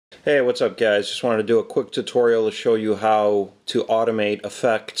Hey, what's up guys? Just wanted to do a quick tutorial to show you how to automate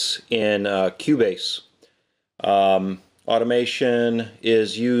effects in Cubase. Automation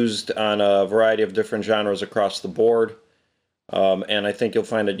is used on a variety of different genres across the board, and I think you'll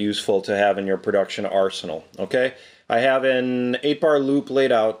find it useful to have in your production arsenal. Okay, I have an 8-bar loop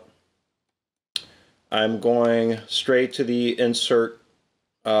laid out. I'm going straight to the insert,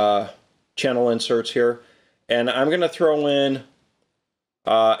 channel inserts here, and I'm going to throw in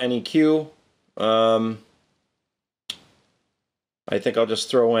an EQ. I think I'll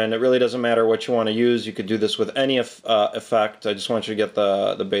just throw in, it really doesn't matter what you want to use. You could do this with any effect. I just want you to get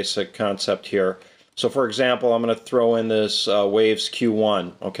the basic concept here. So for example, I'm going to throw in this Waves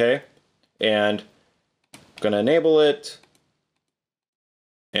Q1, okay? And I'm going to enable it,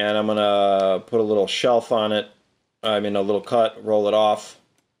 and I'm going to put a little shelf on it. I mean a little cut, roll it off.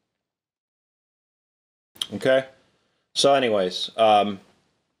 Okay? So anyways,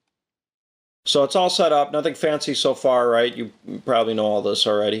 so it's all set up, nothing fancy so far, right? You probably know all this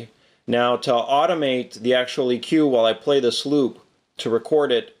already. Now to automate the actual EQ while I play this loop, to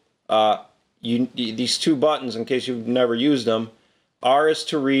record it, these two buttons, in case you've never used them, R is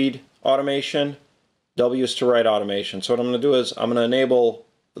to read automation, W is to write automation. So what I'm going to do is I'm going to enable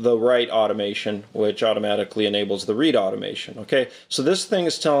the write automation, which automatically enables the read automation. Okay, so this thing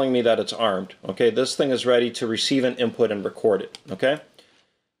is telling me that it's armed. Okay, this thing is ready to receive an input and record it. Okay,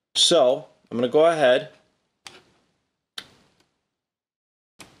 so I'm going to go ahead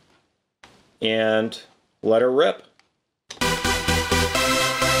and let her rip.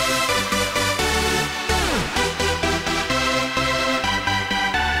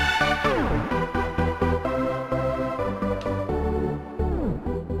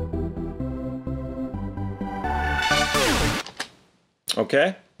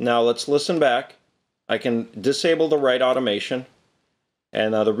 Okay, now let's listen back. I can disable the write automation.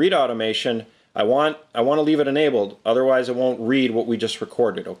 And the read automation, I want to leave it enabled, otherwise it won't read what we just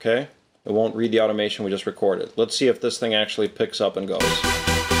recorded, okay? It won't read the automation we just recorded. Let's see if this thing actually picks up and goes.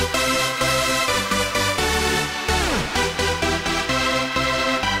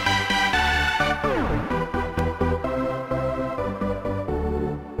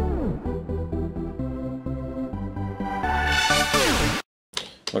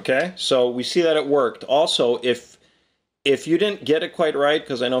 Okay, so we see that it worked. Also, if you didn't get it quite right,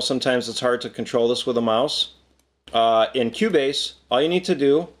 because I know sometimes it's hard to control this with a mouse, in Cubase, all you need to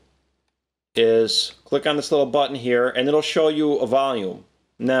do is click on this little button here, and it'll show you a volume.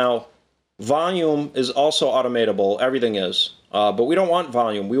 Now, volume is also automatable. Everything is, but we don't want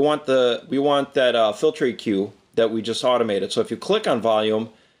volume. We want that filter EQ that we just automated. So if you click on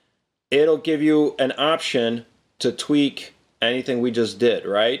volume, it'll give you an option to tweak anything we just did,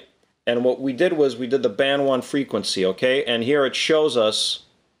 right? And what we did was we did the band 1 frequency, okay? And here it shows us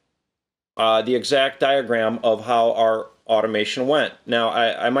the exact diagram of how our automation went. Now,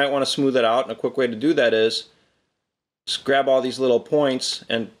 I might want to smooth it out, and a quick way to do that is just grab all these little points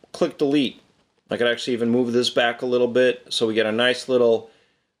and click delete. I could actually even move this back a little bit so we get a nice little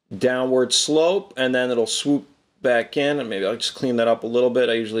downward slope, and then it'll swoop back in, and maybe I'll just clean that up a little bit.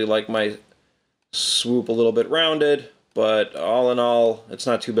 I usually like my swoop a little bit rounded, but all in all, it's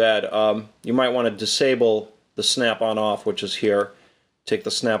not too bad. You might want to disable the snap-on off, which is here. Take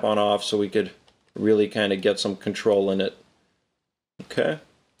the snap-on off so we could really kind of get some control in it. Okay,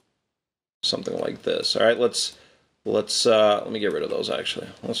 something like this. All right, let me get rid of those actually.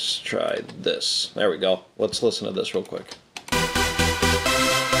 Let's try this. There we go. Let's listen to this real quick.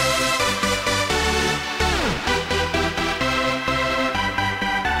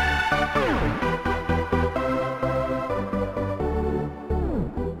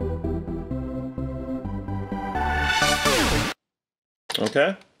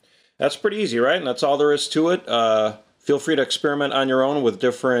 Okay, that's pretty easy, right? And that's all there is to it. Feel free to experiment on your own with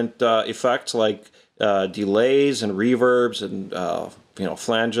different effects like delays and reverbs and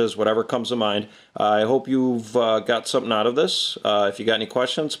flanges, whatever comes to mind. I hope you've got something out of this. If you got any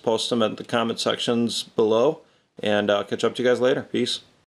questions, post them in the comment sections below, and I'll catch up to you guys later. Peace.